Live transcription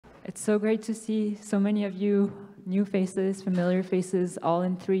It's so great to see so many of you, new faces, familiar faces, all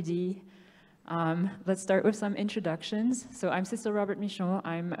in 3D. Let's start with some introductions. So I'm Cecile Robert-Michon.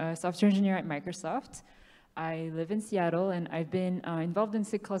 I'm a software engineer at Microsoft. I live in Seattle, and I've been involved in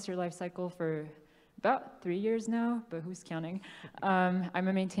SIG Cluster Lifecycle for about 3 years now, but who's counting? I'm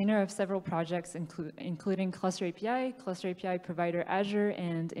a maintainer of several projects, including Cluster API Provider Azure,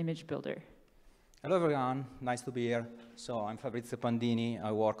 and Image Builder. Hello everyone, nice to be here. So I'm Fabrizio Pandini,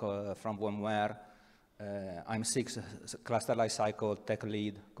 I work from VMware. I'm SIG's Cluster Lifecycle Tech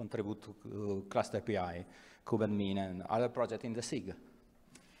Lead, contribute to Cluster API, kubeadm, and other projects in the SIG.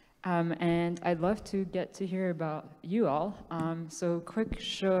 And I'd love to get to hear about you all. So quick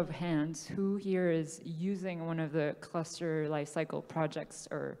show of hands, who here is using one of the Cluster Lifecycle projects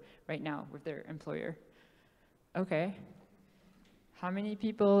or right now with their employer? Okay. How many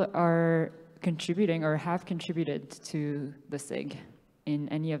people are contributing or have contributed to the SIG in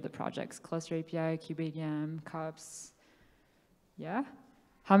any of the projects? Cluster API, kubeadm, kops? Yeah?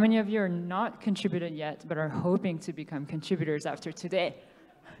 How many of you are not contributed yet but are hoping to become contributors after today?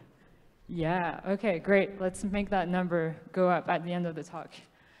 Yeah, okay, great. Let's make that number go up at the end of the talk.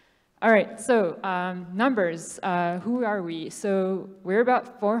 All right, so numbers, who are we? So we're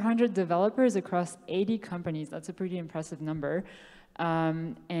about 400 developers across 80 companies. That's a pretty impressive number.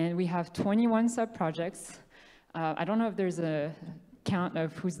 And we have 21 sub-projects. I don't know if there's a count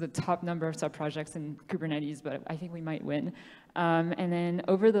of who's the top number of sub-projects in Kubernetes, but I think we might win. And then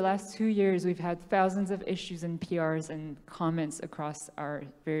over the last 2 years, we've had thousands of issues and PRs and comments across our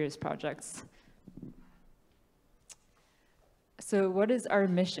various projects. So what is our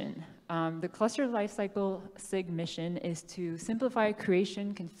mission? The Cluster Lifecycle SIG mission is to simplify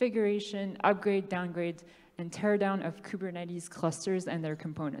creation, configuration, upgrade, downgrade, and tear down of Kubernetes clusters and their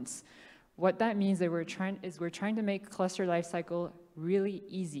components. What that means that we're trying to make Cluster Lifecycle really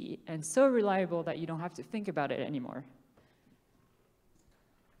easy and so reliable that you don't have to think about it anymore.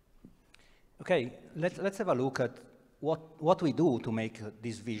 Okay, let's have a look at what we do to make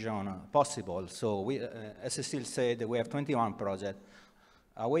this vision possible. So we, as Cecile said, we have 21 projects.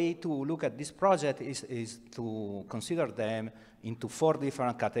 A way to look at this project is to consider them into 4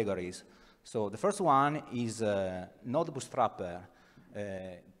 different categories. So the first one is Node Bootstrapper.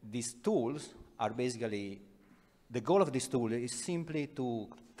 These tools are basically, the goal of this tool is simply to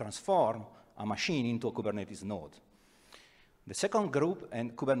transform a machine into a Kubernetes node. The second group,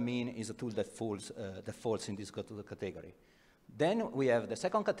 and kubeadm, is a tool that falls in this category. Then we have the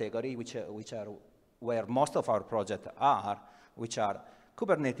second category, which are where most of our projects are, which are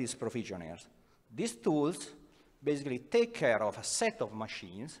Kubernetes provisioners. These tools basically take care of a set of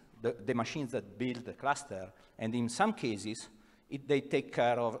machines, the machines that build the cluster, and in some cases, they take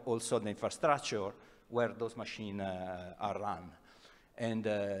care of also the infrastructure where those machines are run. And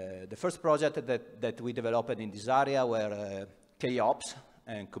the first project that we developed in this area were KOps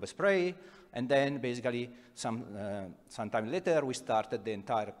and kubespray, and then basically some time later we started the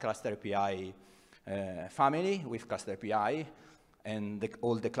entire Cluster API family with Cluster API and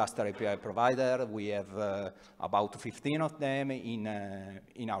all the Cluster API provider. We have about 15 of them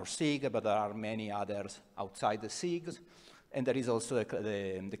in our SIG, but there are many others outside the SIGs. And there is also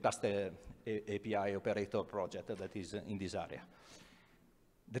the Cluster API operator project that is in this area.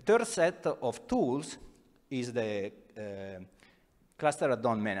 The third set of tools is the cluster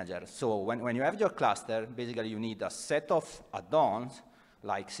add-on manager. So when you have your cluster, basically you need a set of add-ons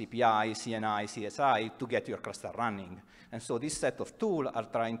like CPI, CNI, CSI to get your cluster running. And so this set of tools are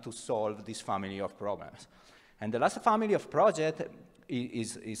trying to solve this family of problems. And the last family of project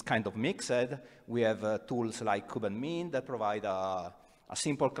is kind of mixed. We have tools like kubeadm that provide a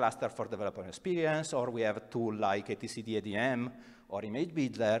simple cluster for developer experience, or we have a tool like etcd ADM or Image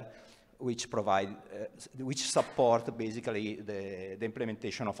Builder, which support basically the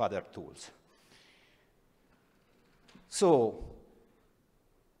implementation of other tools. So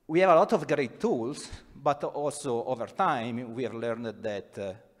we have a lot of great tools, but also over time we have learned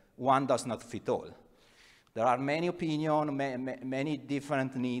that one does not fit all. There are many opinions, many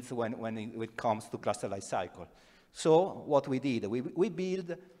different needs when it comes to cluster lifecycle. So what we did, we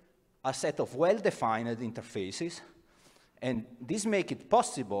built a set of well-defined interfaces, and this makes it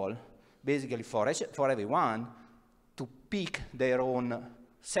possible, basically for everyone, to pick their own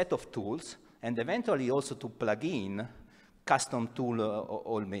set of tools, and eventually also to plug in custom tool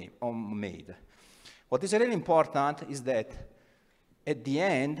all made. What is really important is that at the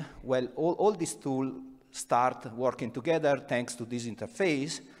end, well, all these tools start working together thanks to this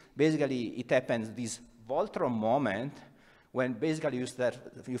interface. Basically, it happens this Voltron moment when basically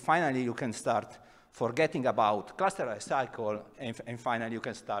you can start forgetting about cluster lifecycle, and finally you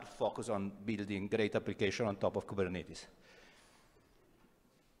can start focus on building great application on top of Kubernetes.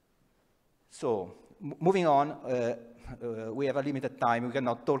 So, moving on, we have a limited time. We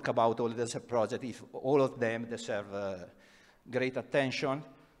cannot talk about all the projects if all of them deserve great attention.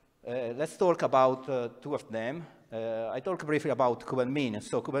 Let's talk about two of them. I talk briefly about Kubernetes.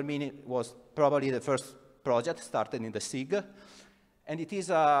 So Kubernetes was probably the first project started in the SIG, and it is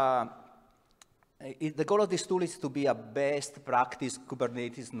the goal of this tool is to be a best practice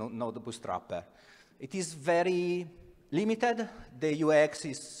Kubernetes node bootstrapper. It is very limited. The UX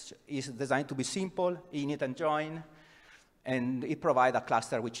is designed to be simple, init and join, and it provides a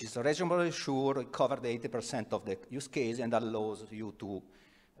cluster which is reasonably sure, it covers 80% of the use case, and allows you to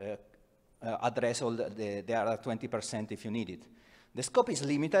address all the other 20% if you need it. The scope is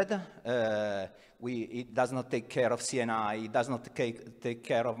limited. It does not take care of CNI. It does not take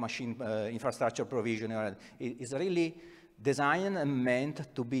care of machine infrastructure provision. It is really designed and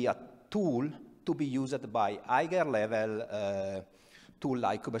meant to be a tool to be used by higher level tool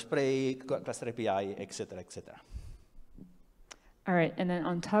like Kubespray, Cluster API, etc., etc. All right, and then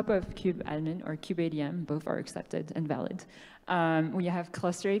on top of kubeadm or kubeadm, both are accepted and valid. We have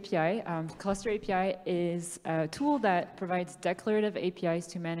Cluster API. Cluster API is a tool that provides declarative APIs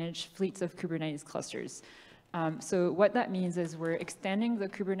to manage fleets of Kubernetes clusters. So what that means is we're extending the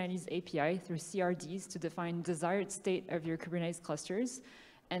Kubernetes API through CRDs to define desired state of your Kubernetes clusters,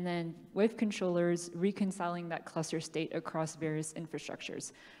 and then with controllers, reconciling that cluster state across various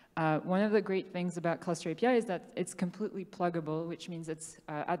infrastructures. One of the great things about Cluster API is that it's completely pluggable, which means it's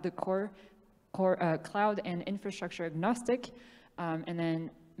at the core cloud and infrastructure agnostic. And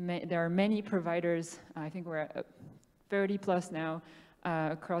then there are many providers, I think we're at 30 plus now,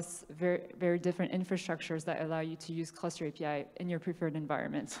 across very different infrastructures that allow you to use Cluster API in your preferred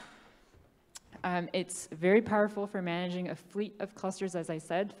environments. It's very powerful for managing a fleet of clusters, as I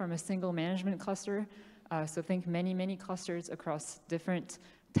said, from a single management cluster. So think many clusters across different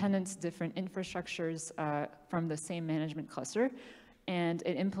tenants, different infrastructures from the same management cluster. And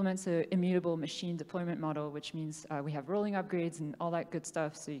it implements an immutable machine deployment model, which means we have rolling upgrades and all that good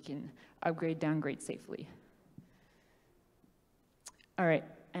stuff, so you can upgrade, downgrade safely. All right,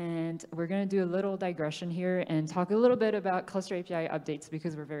 and we're going to do a little digression here and talk a little bit about Cluster API updates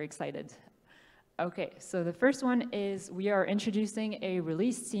because we're very excited. Okay, so the first one is we are introducing a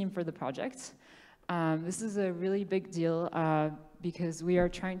release theme for the project. This is a really big deal because we are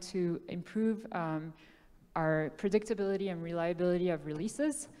trying to improve our predictability and reliability of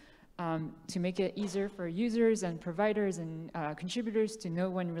releases to make it easier for users and providers and contributors to know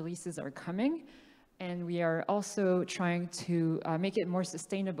when releases are coming. And we are also trying to make it more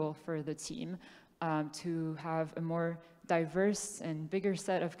sustainable for the team to have a more diverse and bigger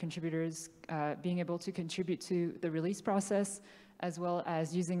set of contributors being able to contribute to the release process, as well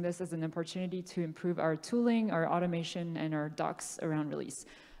as using this as an opportunity to improve our tooling, our automation, and our docs around release.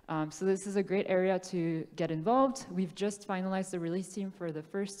 So this is a great area to get involved. We've just finalized the release team for the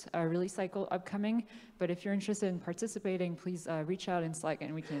first release cycle upcoming, but if you're interested in participating, please reach out in Slack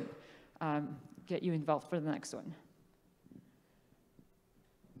and we can get you involved for the next one.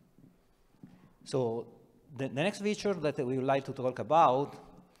 So the next feature that we would like to talk about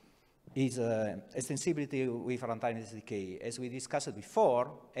is extensibility with runtime SDK. As we discussed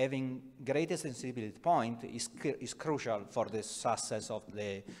before, having great extensibility point is crucial for the success of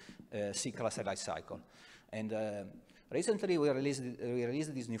the SIG cluster lifecycle. And recently we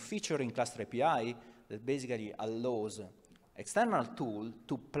released this new feature in Cluster API that basically allows external tool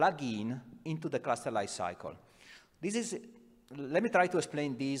to plug in into the cluster lifecycle. Let me try to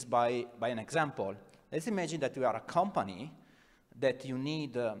explain this by an example. Let's imagine that you are a company that you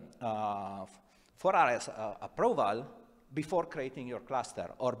need 4 hours approval before creating your cluster,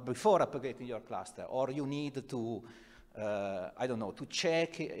 or before upgrading your cluster, or you need to, I don't know, to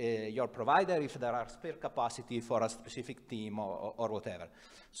check your provider if there are spare capacity for a specific team or whatever.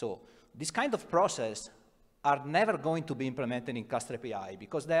 So this kind of process are never going to be implemented in Cluster API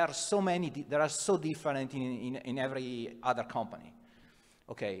because there are so many, they are so different in every other company.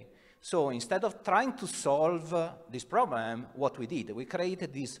 Okay. So instead of trying to solve this problem, what we did, we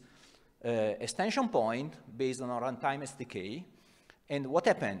created this extension point based on our runtime SDK. And what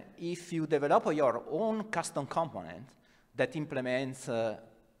happened? If you develop your own custom component that implements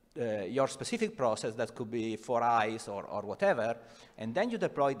your specific process, that could be 4 eyes or whatever, and then you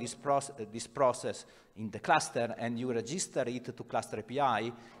deploy this process in the cluster and you register it to Cluster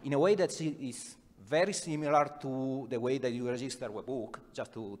API in a way that is very similar to the way that you register webhook,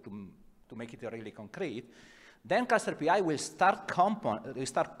 just to make it really concrete, then Cluster API will start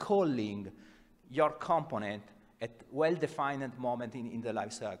calling your component at well-defined moment in the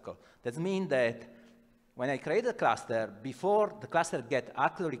life cycle. That means that when I create a cluster, before the cluster gets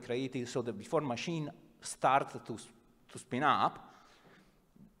actually created, so that before machine starts to spin up,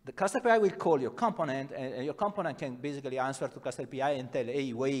 the cluster PI will call your component, and your component can basically answer to cluster PI and tell,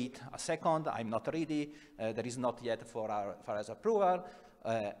 hey, wait a second, I'm not ready, there is not yet for us approval,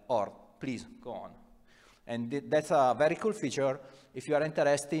 or please go on. And that's a very cool feature. If you are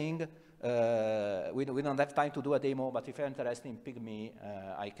interested, we don't have time to do a demo, but if you're interested, ping me,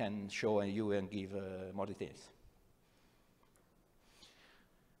 I can show you and give more details.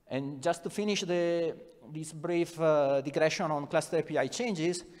 And just to finish this brief digression on cluster API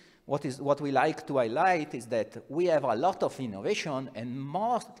changes, what we like to highlight is that we have a lot of innovation, and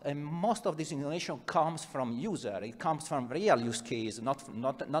most of this innovation comes from user. It comes from real use case,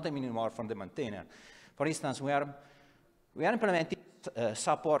 not anymore from the maintainer. For instance, we are implementing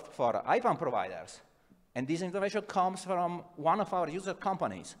support for IPAM providers, and this innovation comes from one of our user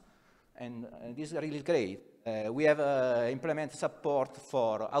companies, and this is really great. We have implemented support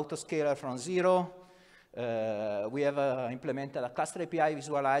for autoscaler from zero. We have implemented a cluster API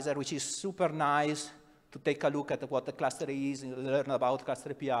visualizer, which is super nice to take a look at what the cluster is, learn about cluster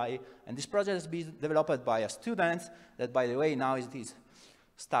API. And this project has been developed by a student that, by the way, now is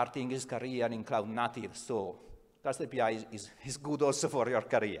starting his career in cloud native. So cluster API is good also for your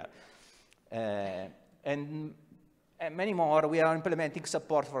career. And many more. We are implementing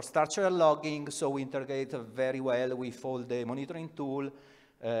support for structural logging, so we integrate very well with all the monitoring tool.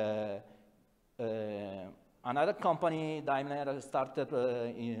 Another company, Daimler, started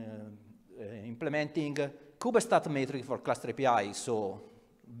implementing kubestat metric for cluster API, so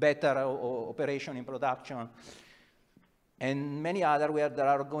better operation in production. And many other where there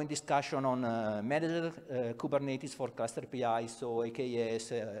are ongoing discussion on managed Kubernetes for cluster API, so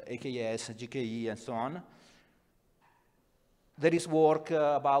AKS, GKE, and so on. There is work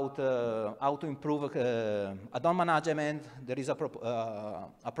about how to improve add-on management. There is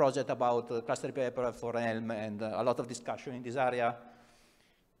a project about cluster API for Helm, and a lot of discussion in this area.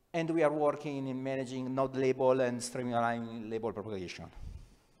 And we are working in managing node label and streamlining label propagation.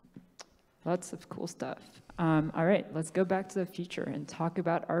 Lots of cool stuff. All right, let's go back to the future and talk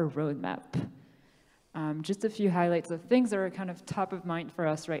about our roadmap. Just a few highlights of things that are kind of top of mind for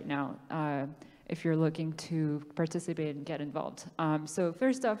us right now, if you're looking to participate and get involved. So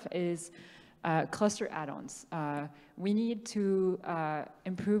first off is cluster add-ons. We need to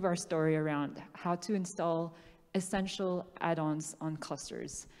improve our story around how to install essential add-ons on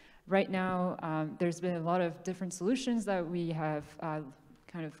clusters. Right now, there's been a lot of different solutions that we have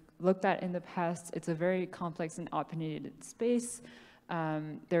kind of looked at in the past. It's a very complex and opinionated space.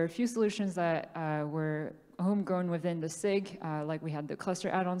 There are a few solutions that were homegrown within the SIG, like we had the cluster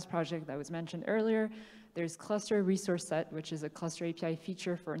add-ons project that was mentioned earlier. There's cluster resource set, which is a cluster API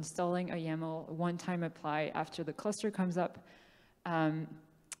feature for installing a YAML one-time apply after the cluster comes up.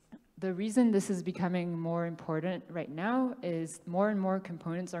 The reason this is becoming more important right now is more and more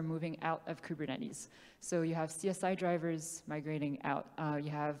components are moving out of Kubernetes. So you have CSI drivers migrating out. You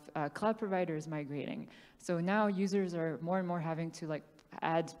have cloud providers migrating. So now users are more and more having to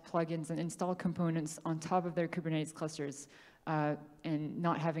add plugins and install components on top of their Kubernetes clusters and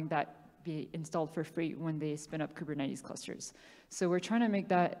not having that be installed for free when they spin up Kubernetes clusters. So we're trying to make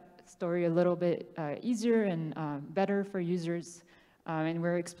that story a little bit easier and better for users. And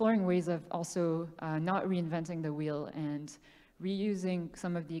we're exploring ways of also not reinventing the wheel and reusing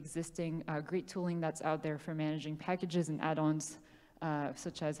some of the existing great tooling that's out there for managing packages and add-ons,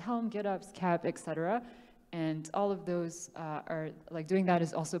 such as Helm, GitOps, CAP, etc. And all of those are, doing that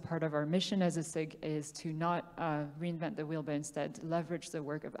is also part of our mission as a SIG, is to not reinvent the wheel, but instead leverage the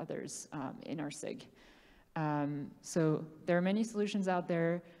work of others in our SIG. So there are many solutions out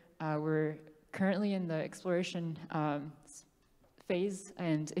there. We're currently in the exploration phase,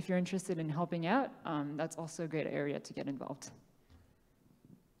 and if you're interested in helping out, that's also a great area to get involved.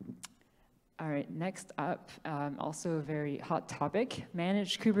 All right, next up, also a very hot topic,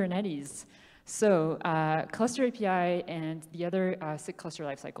 managed Kubernetes. So Cluster API and the other SIG Cluster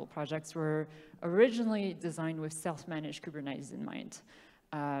Lifecycle projects were originally designed with self-managed Kubernetes in mind.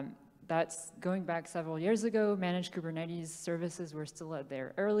 That's going back several years ago. Managed Kubernetes services were still at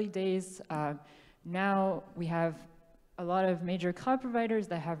their early days. Now we have a lot of major cloud providers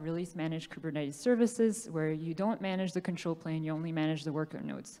that have released managed Kubernetes services where you don't manage the control plane, you only manage the worker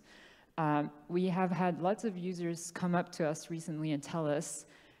nodes. We have had lots of users come up to us recently and tell us,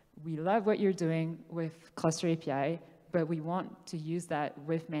 we love what you're doing with Cluster API, but we want to use that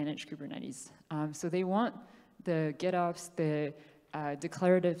with managed Kubernetes. So they want the GitOps, the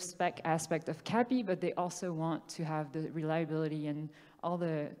declarative spec aspect of CAPI, but they also want to have the reliability and all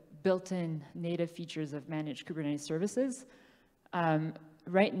the built-in native features of managed Kubernetes services.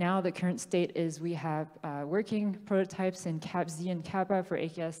 Right now, the current state is we have working prototypes in CAPZ and Kappa for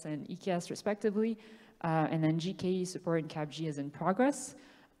AKS and EKS respectively, and then GKE support in CAPG is in progress.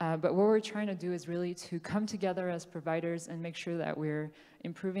 But what we're trying to do is really to come together as providers and make sure that we're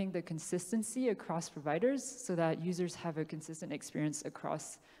improving the consistency across providers so that users have a consistent experience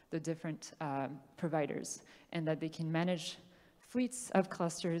across the different providers, and that they can manage fleets of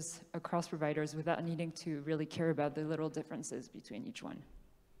clusters across providers without needing to really care about the little differences between each one.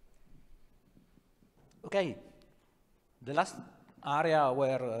 Okay, the last area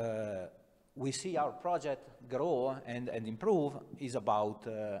where we see our project grow and improve is about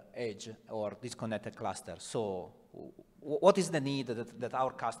edge or disconnected cluster. So what is the need that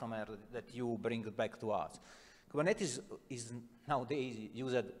our customer, that you bring back to us? Kubernetes is nowadays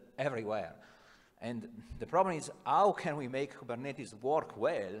used everywhere. And the problem is, how can we make Kubernetes work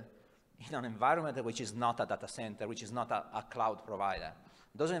well in an environment which is not a data center, which is not a cloud provider?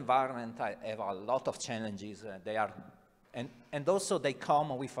 Those environments have a lot of challenges. And also they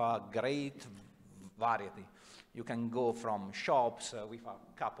come with a great variety. You can go from shops with a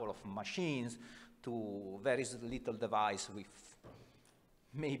couple of machines to very little device with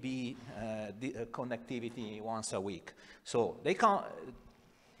maybe connectivity once a week. So they can,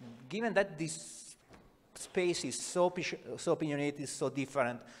 given that this space is so opinionated, so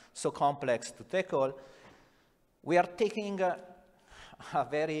different, so complex to tackle, we are taking a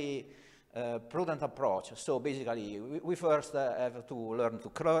very prudent approach. So basically, we first have to learn to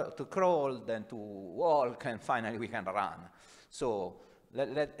crawl, then to walk, and finally we can run. So,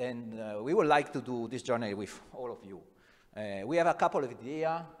 we would like to do this journey with all of you. We have a couple of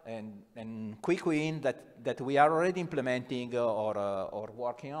ideas and quick win that we are already implementing or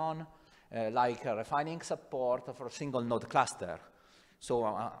working on, like refining support for a single node cluster. So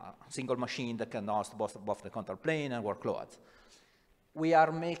a single machine that can host both the control plane and workloads. We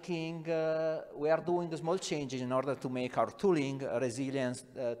are doing small changes in order to make our tooling resilient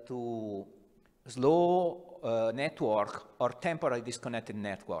to slow network or temporary disconnected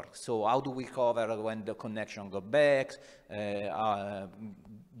network. So how do we cover when the connection goes back,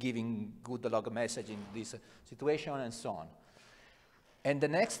 giving good log message in this situation, and so on. And the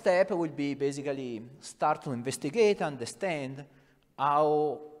next step will be basically start to investigate, understand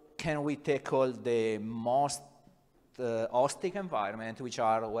how can we tackle the most hosting environment, which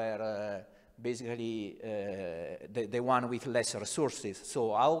are where basically the one with less resources.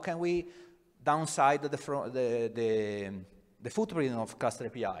 So how can we downside the footprint of Cluster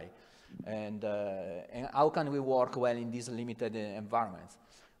API, and how can we work well in these limited environments?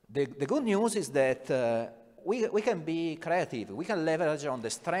 The good news is that we can be creative. We can leverage on the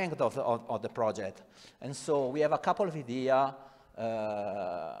strength of the project. And so we have a couple of ideas,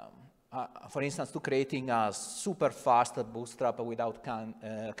 for instance, to creating a super fast bootstrap without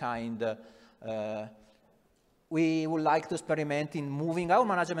we would like to experiment in moving our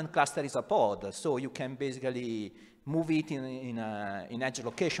management cluster as a pod. So you can basically move it in edge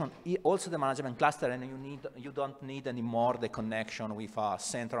location, also the management cluster, and you don't need anymore the connection with a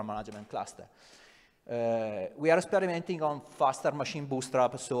central management cluster. We are experimenting on faster machine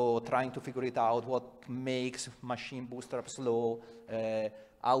bootstrap, so trying to figure it out what makes machine bootstrap slow,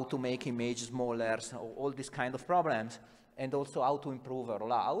 how to make image smaller, so all these kind of problems, and also how to improve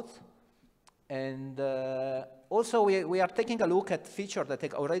rollouts. And also we are taking a look at features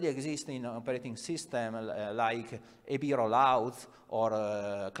that already exist in operating system, like AB rollouts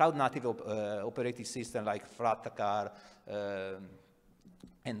or cloud native operating system like Flatcar,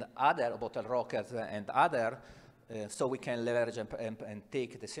 and other bottle rockets and other, so we can leverage and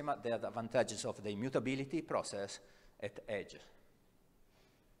take the advantages of the immutability process at edge.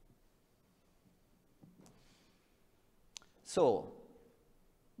 So,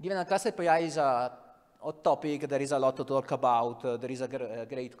 given that Cluster API is a hot topic, there is a lot to talk about, there is a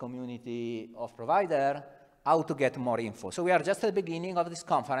great community of providers, how to get more info. So we are just at the beginning of this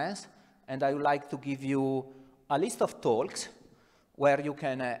conference, and I would like to give you a list of talks where you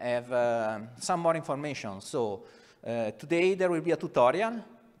can have some more information. So today there will be a tutorial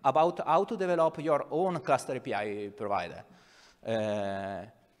about how to develop your own Cluster API provider.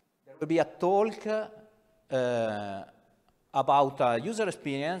 There will be a talk about user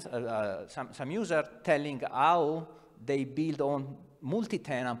experience, some user telling how they build on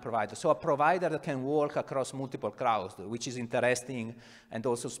multi-tenant provider, so a provider that can work across multiple clouds, which is interesting, and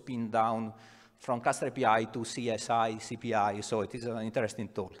also spin down from Cluster API to CSI, CPI, so it is an interesting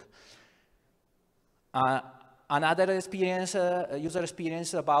talk. Another experience, user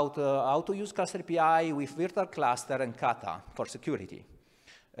experience about how to use Cluster API with virtual cluster and Kata for security.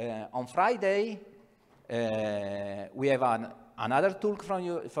 On Friday, we have another tool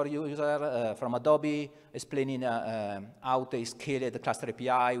for user from Adobe explaining how they scale the Cluster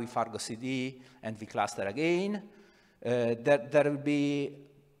API with Argo CD and vCluster again. There will be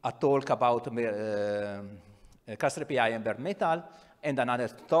a talk about Cluster API and bare metal, and another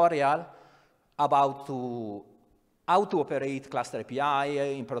tutorial about how to operate Cluster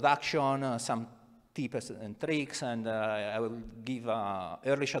API in production, some tips and tricks, and I will give an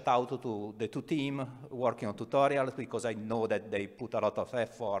early shout out to the two teams working on tutorials, because I know that they put a lot of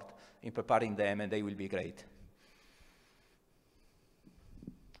effort in preparing them, and they will be great.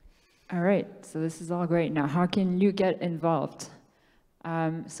 All right, so this is all great. Now, how can you get involved?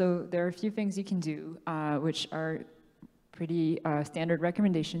 So there are a few things you can do, which are pretty standard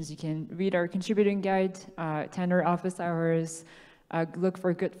recommendations. You can read our contributing guide, attend our office hours, look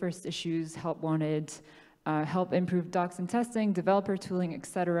for good first issues, help wanted, help improve docs and testing, developer tooling,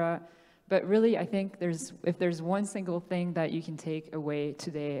 etc. But really, I think if there's one single thing that you can take away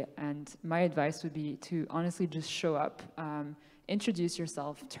today, and my advice would be to honestly just show up, introduce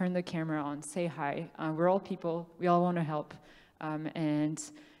yourself, turn the camera on, say hi. We're all people, we all want to help. And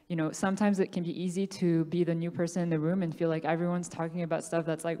you know, sometimes it can be easy to be the new person in the room and feel like everyone's talking about stuff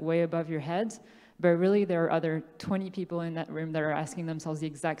that's like way above your head. But really, there are other 20 people in that room that are asking themselves the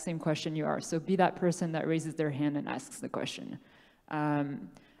exact same question you are. So be that person that raises their hand and asks the question.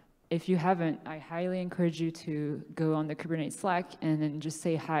 If you haven't, I highly encourage you to go on the Kubernetes Slack and then just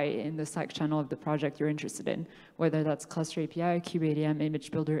say hi in the Slack channel of the project you're interested in, whether that's Cluster API, kubeadm,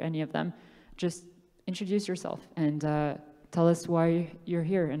 Image Builder, any of them. Just introduce yourself and tell us why you're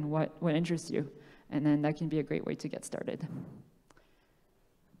here and what interests you. And then that can be a great way to get started.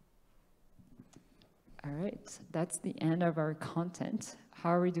 All right, that's the end of our content. How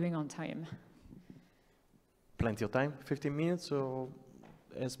are we doing on time? Plenty of time, 15 minutes, so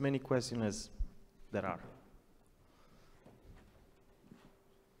as many questions as there are.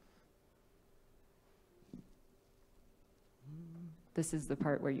 This is the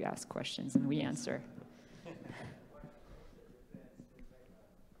part where you ask questions and we answer.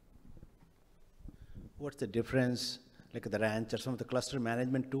 What's the difference, like the Rancher, some of the cluster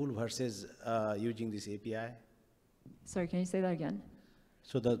management tool versus using this API? Sorry, can you say that again?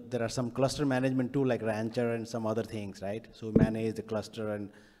 So there are some cluster management tool like Rancher and some other things, right? So manage the cluster and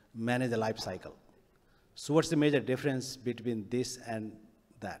manage the life cycle. So what's the major difference between this and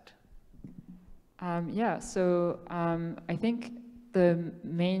that? Yeah, so I think the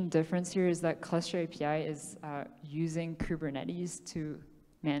main difference here is that Cluster API is using Kubernetes to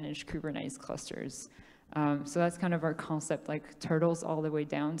manage Kubernetes clusters. So that's kind of our concept, like turtles all the way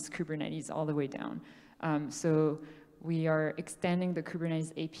down, Kubernetes all the way down. So we are extending the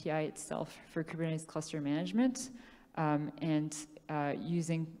Kubernetes API itself for Kubernetes cluster management and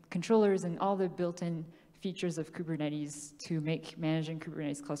using controllers and all the built-in features of Kubernetes to make managing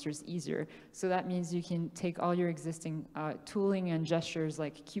Kubernetes clusters easier. So that means you can take all your existing tooling and gestures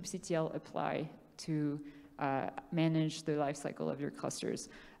like kubectl apply to manage the lifecycle of your clusters.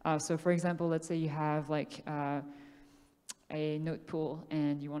 So for example, let's say you have like a node pool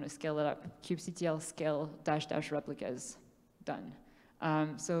and you want to scale it up. kubectl scale -- replicas, done.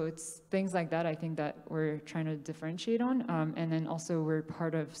 So it's things like that I think that we're trying to differentiate on. And then also we're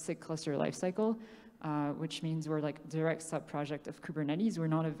part of SIG Cluster Lifecycle, which means we're like direct sub-project of Kubernetes. We're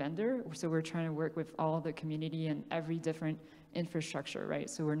not a vendor, so we're trying to work with all the community and every different infrastructure, right?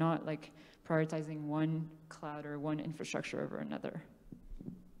 So we're not like prioritizing one cloud or one infrastructure over another.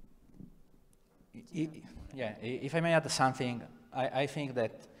 Yeah, if I may add something, I think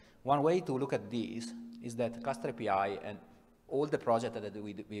that one way to look at this is that Cluster API and all the projects that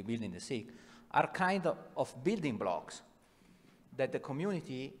we build in the SIG are kind of building blocks that the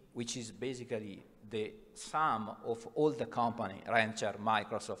community, which is basically the sum of all the company, Rancher,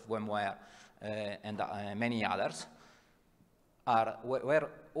 Microsoft, VMware, and many others, are where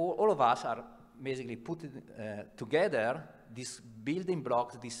all of us are basically putting together these building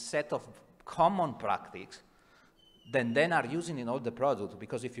blocks, this set of common practices, then are using in all the products.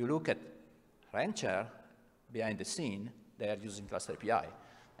 Because if you look at Rancher behind the scene, they are using Cluster API,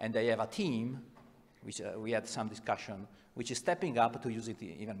 and they have a team, which we had some discussion, which is stepping up to use it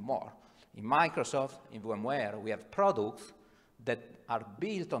even more. In Microsoft, in VMware, we have products that are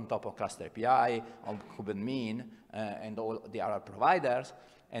built on top of Cluster API, on Kubernetes, and all the other providers,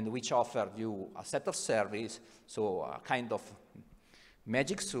 and which offer you a set of service, so a kind of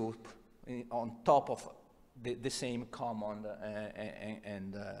magic soup on top of the same common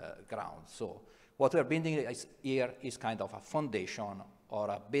and ground. So what we're building here is kind of a foundation or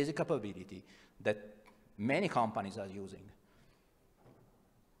a basic capability that many companies are using.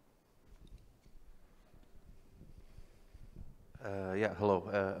 Yeah,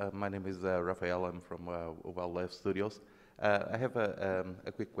 hello. My name is Rafael. I'm from Wildlife Studios. I have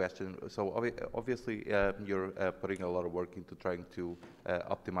a quick question. So obviously, you're putting a lot of work into trying to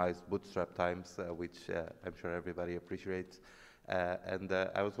optimize bootstrap times, which I'm sure everybody appreciates. And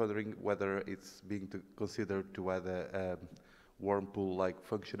I was wondering whether it's being considered to add a worm pool-like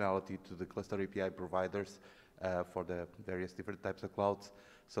functionality to the cluster API providers for the various different types of clouds,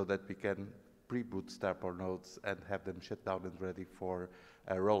 so that we can pre-bootstrap our nodes and have them shut down and ready for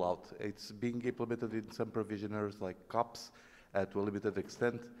a rollout. It's being implemented in some provisioners like COPS to a limited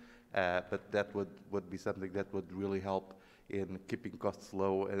extent, but that would be something that would really help in keeping costs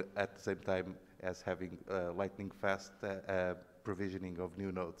low at the same time as having lightning fast provisioning of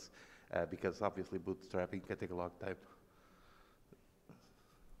new nodes, because obviously bootstrapping can take a long time.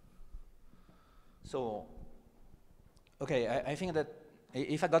 So, okay, I think that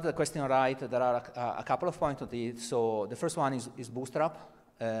if I got the question right, there are a couple of points on it. So the first one is Bootstrap,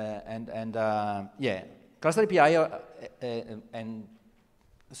 yeah, Cluster API, and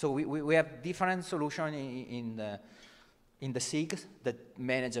so we have different solutions in the SIG that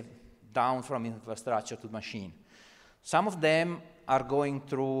manage down from infrastructure to machine. Some of them are going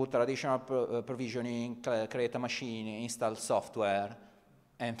through traditional provisioning, create a machine, install software,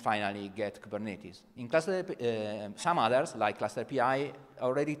 and finally get Kubernetes. In Cluster, some others, like Cluster API,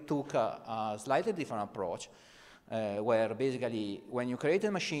 already took a slightly different approach, where basically when you create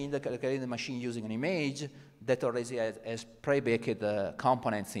a machine, create a machine using an image that already has pre-baked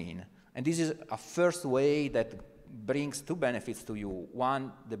components in. And this is a first way that brings two benefits to you.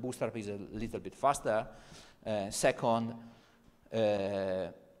 One, the bootstrap is a little bit faster. Second,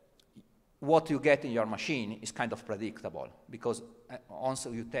 what you get in your machine is kind of predictable, because once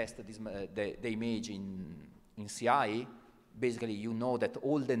you test this, the image in CI, basically you know that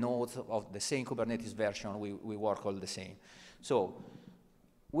all the nodes of the same Kubernetes version we work all the same. So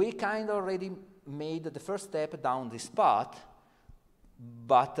we kind of already made the first step down this path,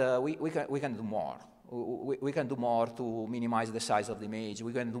 but we can do more. We can do more to minimize the size of the image.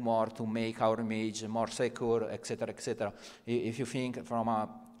 We can do more to make our image more secure, et cetera, et cetera. If you think from a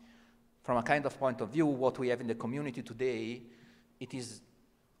kind of point of view, what we have in the community today, it is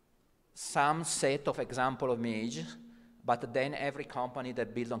some set of example of images, but then every company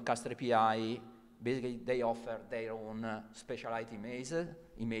that builds on Cluster API, basically they offer their own specialized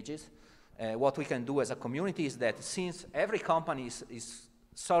images. What we can do as a community is that since every company is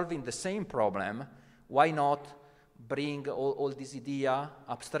solving the same problem, why not bring all this idea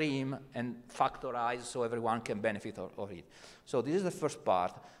upstream and factorize so everyone can benefit of it? So this is the first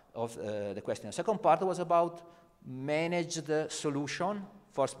part of the question. The second part was about managed solution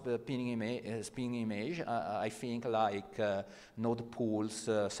for spinning image. I think like node pools,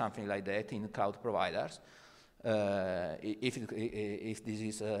 something like that in cloud providers. If this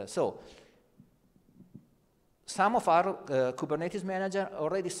is so, some of our Kubernetes manager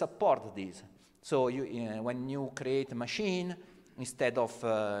already support this. So when you create a machine, instead of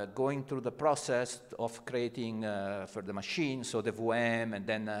going through the process of creating for the machine, so the VM and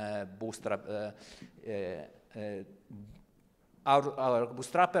then Bootstrap, our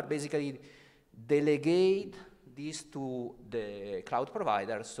Bootstrapper basically delegate this to the cloud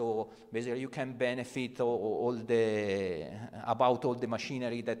provider. So basically you can benefit about all the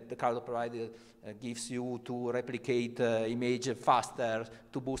machinery that the cloud provider gives you to replicate image faster,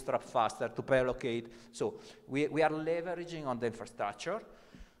 to bootstrap faster, to pre-allocate. So we are leveraging on the infrastructure.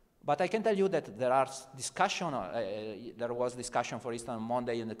 But I can tell you that there are discussion, there was discussion, for instance, on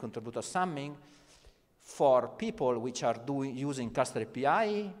Monday in the Contributor Summit for people which are using Cluster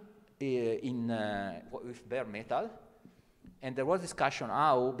API with bare metal. And there was discussion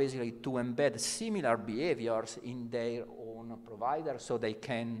how basically to embed similar behaviors in their own provider so they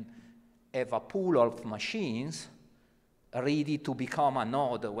can have a pool of machines ready to become a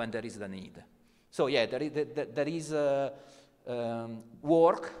node when there is the need. So yeah, there is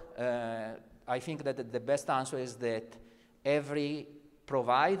work. I think that the best answer is that every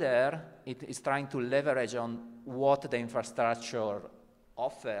provider is trying to leverage on what the infrastructure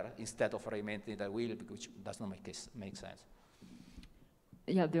offer instead of reinventing the wheel, which does not make sense.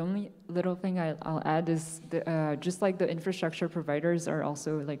 Yeah, the only little thing I'll add is just like the infrastructure providers are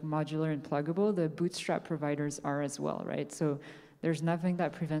also like modular and pluggable, the bootstrap providers are as well, right? So there's nothing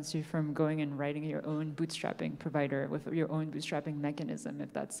that prevents you from going and writing your own bootstrapping provider with your own bootstrapping mechanism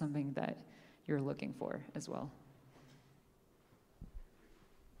if that's something that you're looking for as well.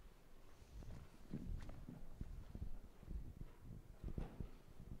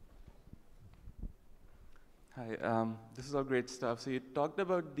 Hi, this is all great stuff. So you talked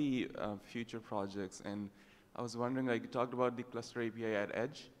about the future projects, and I was wondering, like, you talked about the cluster API at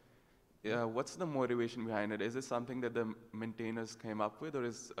Edge. What's the motivation behind it? Is it something that the maintainers came up with,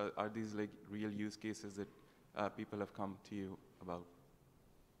 or are these like real use cases that people have come to you about?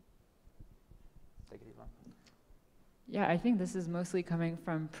 Take it, Ivan. Yeah, I think this is mostly coming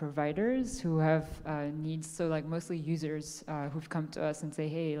from providers who have needs, so like mostly users who've come to us and say,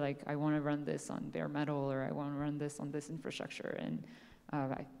 hey, like I want to run this on bare metal, or I want to run this on this infrastructure, and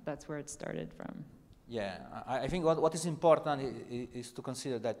that's where it started from. Yeah, I think what is important is to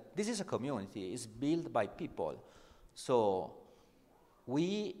consider that this is a community. It's built by people. So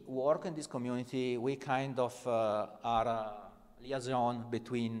we work in this community. We kind of are a liaison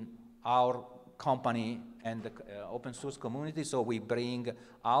between our company and the open source community. So we bring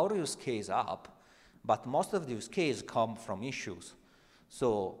our use case up, but most of the use cases come from issues.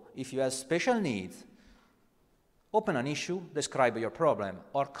 So if you have special needs, open an issue, describe your problem,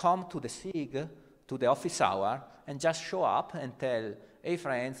 or come to the SIG, to the office hour, and just show up and tell, hey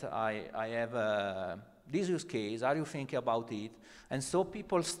friends, I have this use case, are you thinking about it? And so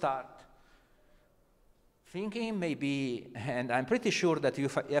people start thinking maybe, and I'm pretty sure that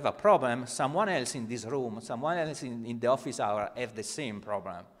if you have a problem, someone else in this room, someone else in the office hour have the same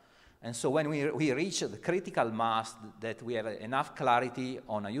problem. And so when we reach the critical mass that we have enough clarity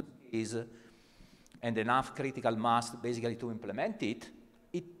on a use case and enough critical mass basically to implement it,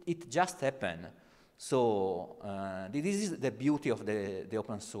 it just happened. So this is the beauty of the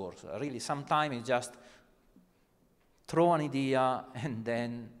open source. Really, sometimes it's just throw an idea and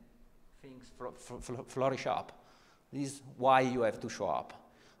then things flourish up. This is why you have to show up.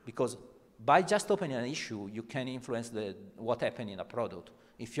 Because by just opening an issue, you can influence what happens in a product.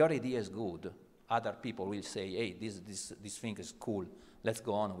 If your idea is good, other people will say, hey, this thing is cool, let's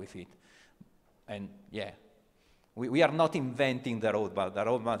go on with it. And yeah, we are not inventing the roadmap. The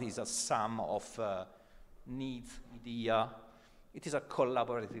roadmap is a sum of needs, idea. It is a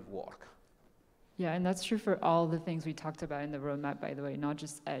collaborative work. Yeah, and that's true for all the things we talked about in the roadmap, by the way, not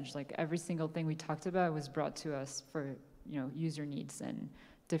just Edge. Like every single thing we talked about was brought to us for user needs and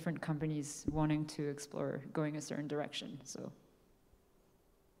different companies wanting to explore going a certain direction. So.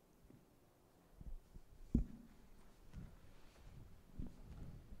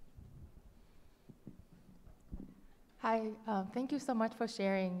 Hi, thank you so much for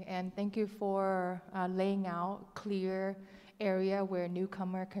sharing, and thank you for laying out clear area where a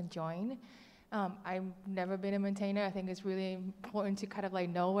newcomer can join. I've never been a maintainer. I think it's really important to kind of like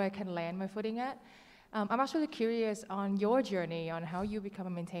know where I can land my footing at. I'm actually curious on your journey on how you become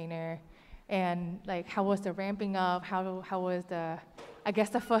a maintainer, and like how was the ramping up? How was the, I guess,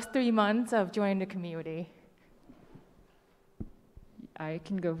 the first 3 months of joining the community? I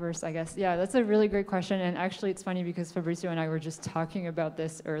can go first, I guess. Yeah, that's a really great question. And actually, it's funny because Fabrizio and I were just talking about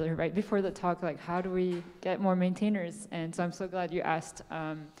this earlier, right before the talk, like how do we get more maintainers? And so I'm so glad you asked.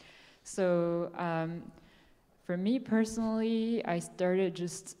 For me personally, I started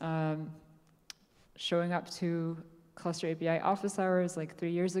just showing up to Cluster API office hours like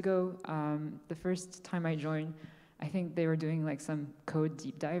 3 years ago. The first time I joined, I think they were doing like some code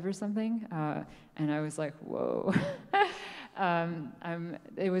deep dive or something. And I was like, whoa.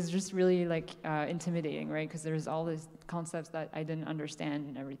 It was just really like intimidating, right? Because there's all these concepts that I didn't understand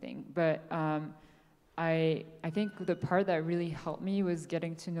and everything. But I think the part that really helped me was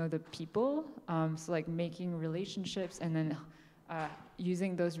getting to know the people. So like making relationships and then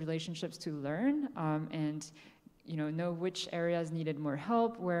using those relationships to learn and know which areas needed more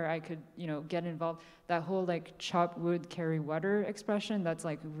help, where I could get involved. That whole like chop wood, carry water expression, that's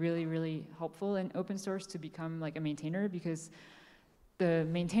like really, really helpful in open source to become like a maintainer, because the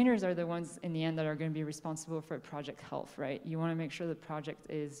maintainers are the ones in the end that are going to be responsible for project health, right? You want to make sure the project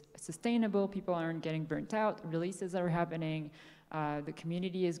is sustainable, people aren't getting burnt out, releases are happening, the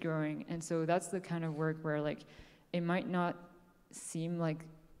community is growing. And so that's the kind of work where like it might not seem like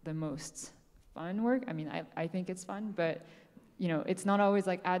the most fun work. I mean, I think it's fun, but it's not always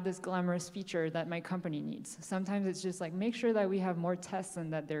like add this glamorous feature that my company needs. Sometimes it's just like make sure that we have more tests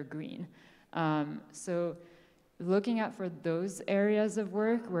and that they're green. So looking at for those areas of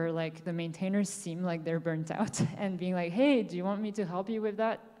work where like the maintainers seem like they're burnt out and being like, hey, do you want me to help you with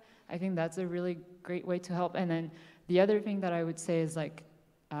that? I think that's a really great way to help. And then the other thing that I would say is like,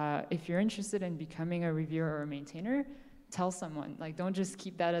 if you're interested in becoming a reviewer or a maintainer, tell someone. Like, don't just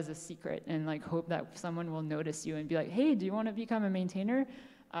keep that as a secret and like hope that someone will notice you and be like, hey, do you want to become a maintainer?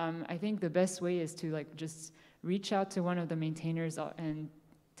 I think the best way is to like just reach out to one of the maintainers and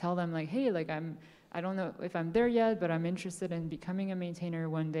tell them like, hey, like I don't know if I'm there yet, but I'm interested in becoming a maintainer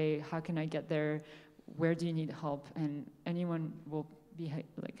one day. How can I get there? where do you need help, and anyone will be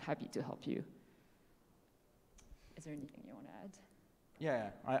like happy to help you. Is there anything you want to add?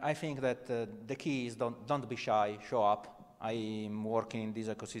 Yeah, I think that the key is don't be shy, show up. I'm working in this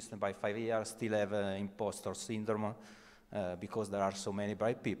ecosystem by 5 years, still have imposter syndrome because there are so many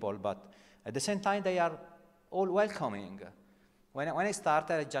bright people, but at the same time they are all welcoming. When I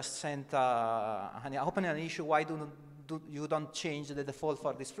started, I just sent, I opened an issue, why you don't change the default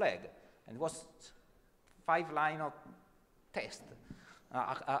for this flag? And it was 5 lines of text,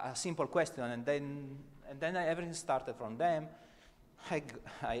 a simple question, and then everything started from them.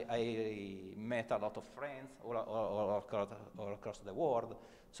 I met a lot of friends all across the world.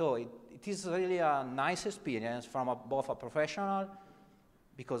 So it is really a nice experience from both a professional,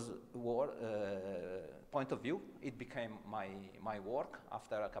 because point of view, it became my work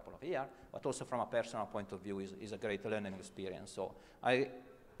after a couple of years, but also from a personal point of view is a great learning experience. So I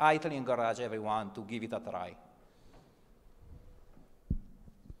highly encourage everyone to give it a try.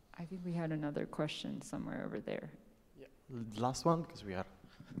 I think we had another question somewhere over there. Yeah. Last one, because we are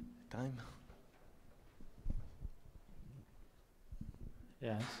time.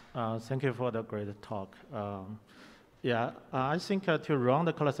 Yes, thank you for the great talk. I think to run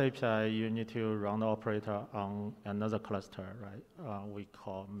the cluster API, you need to run the operator on another cluster, right?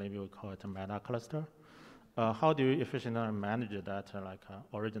 Maybe we call it a meta cluster. How do you efficiently manage that like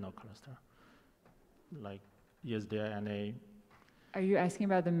original cluster? Like, is there any? Are you asking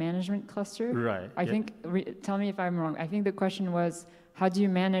about the management cluster? Right. I think, tell me if I'm wrong. I think the question was, how do you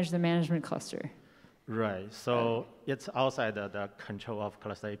manage the management cluster? Right, so it's outside the control of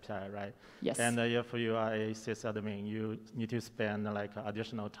Cluster API, right? Yes. And if you are a sysadmin, you need to spend like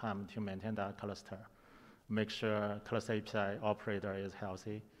additional time to maintain that cluster, make sure Cluster API operator is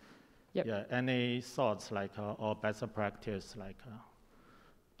healthy. Yep. Yeah. Any thoughts like or best practice like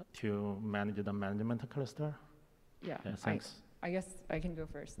to manage the management cluster? Yeah. Thanks. I guess I can go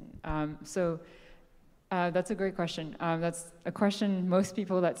first. That's a great question. That's a question most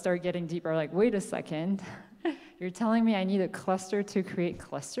people that start getting deep are like, wait a second, you're telling me I need a cluster to create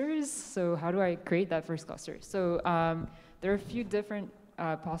clusters? So how do I create that first cluster? So there are a few different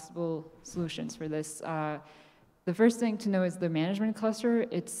possible solutions for this. The first thing to know is the management cluster.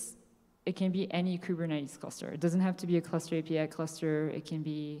 It can be any Kubernetes cluster. It doesn't have to be a Cluster API cluster. It can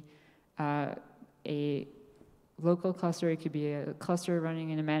be a local cluster, it could be a cluster running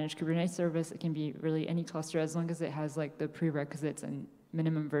in a managed Kubernetes service, it can be really any cluster as long as it has like the prerequisites and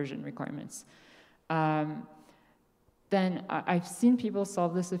minimum version requirements. Then I've seen people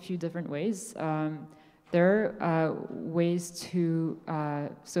solve this a few different ways. There are ways to,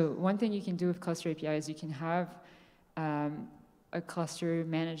 so one thing you can do with Cluster API is you can have a cluster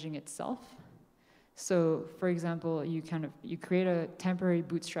managing itself. So for example, you create a temporary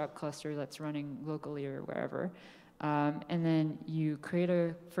bootstrap cluster that's running locally or wherever, and then you create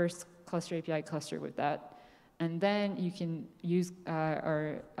a first Cluster API cluster with that, and then you can use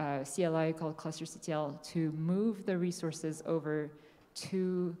our CLI called clusterctl to move the resources over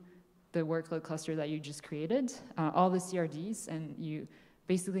to the workload cluster that you just created, all the CRDs, and you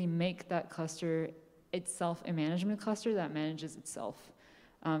basically make that cluster itself a management cluster that manages itself.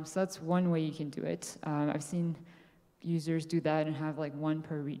 So that's one way you can do it. I've seen users do that and have like one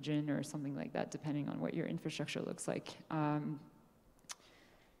per region or something like that, depending on what your infrastructure looks like. And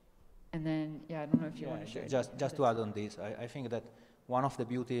then, I don't know if you want to share. Just to add on this, I think that one of the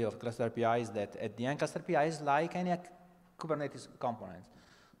beauty of Cluster API is that at the end, Cluster API is like any Kubernetes component.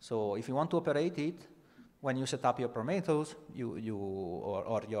 So if you want to operate it, when you set up your Prometheus or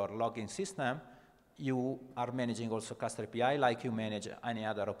your login system, you are managing also Cluster API like you manage any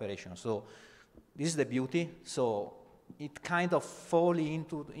other operation. So this is the beauty. So it kind of falls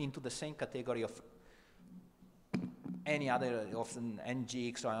into the same category of any other of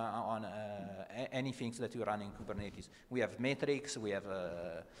NGX or on anything that you run in Kubernetes. We have metrics, we have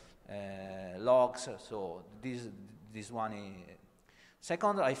logs. So this one is.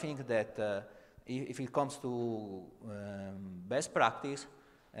 Second, I think that if it comes to best practice,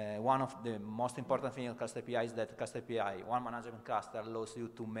 one of the most important things of Cluster API is that Cluster API, one management cluster, allows you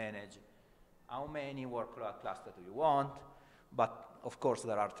to manage how many workload clusters do you want, but of course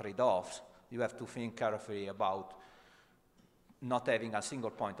there are trade-offs. You have to think carefully about not having a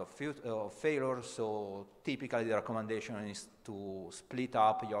single point of failure, so typically the recommendation is to split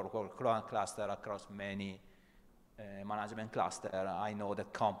up your workload cluster across many management clusters. I know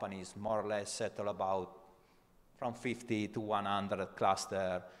that companies more or less settle about from 50 to 100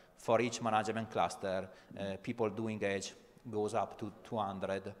 cluster for each management cluster. People doing edge goes up to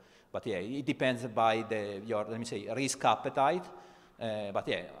 200. But yeah, it depends by your, let me say, risk appetite. But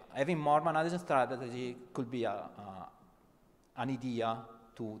yeah, having more management strategy could be an idea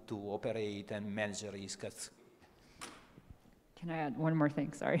to operate and manage risks. Can I add one more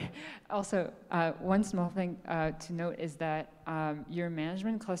thing? Sorry. Also, one small thing to note is that your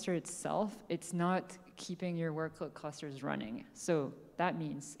management cluster itself, it's not keeping your workload clusters running. So that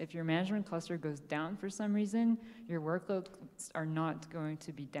means if your management cluster goes down for some reason, your workloads are not going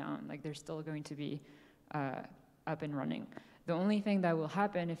to be down. Like they're still going to be up and running. The only thing that will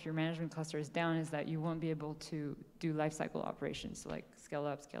happen if your management cluster is down is that you won't be able to do lifecycle operations, so like scale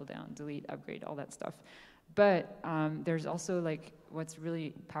up, scale down, delete, upgrade, all that stuff. But there's also like what's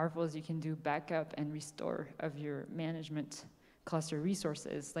really powerful is you can do backup and restore of your management cluster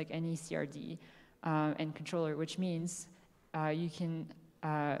resources, like any CRD and controller, which means you can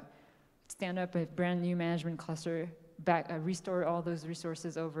stand up a brand new management cluster, restore all those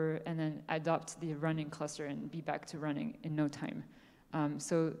resources over, and then adopt the running cluster and be back to running in no time.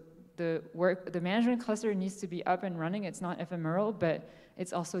 So the management cluster needs to be up and running. It's not ephemeral, but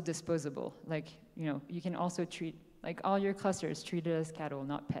it's also disposable. Like, you know, you can also treat, like all your clusters, treat it as cattle,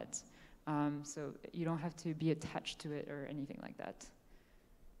 not pets. So you don't have to be attached to it or anything like that.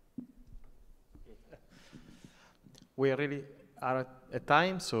 We really are at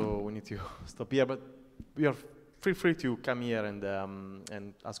time, so we need to stop here, but we are feel free to come here and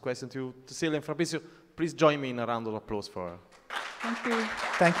ask questions to Cecile and Fabrizio. Please join me in a round of applause for her. Thank you.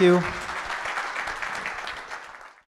 Thank you.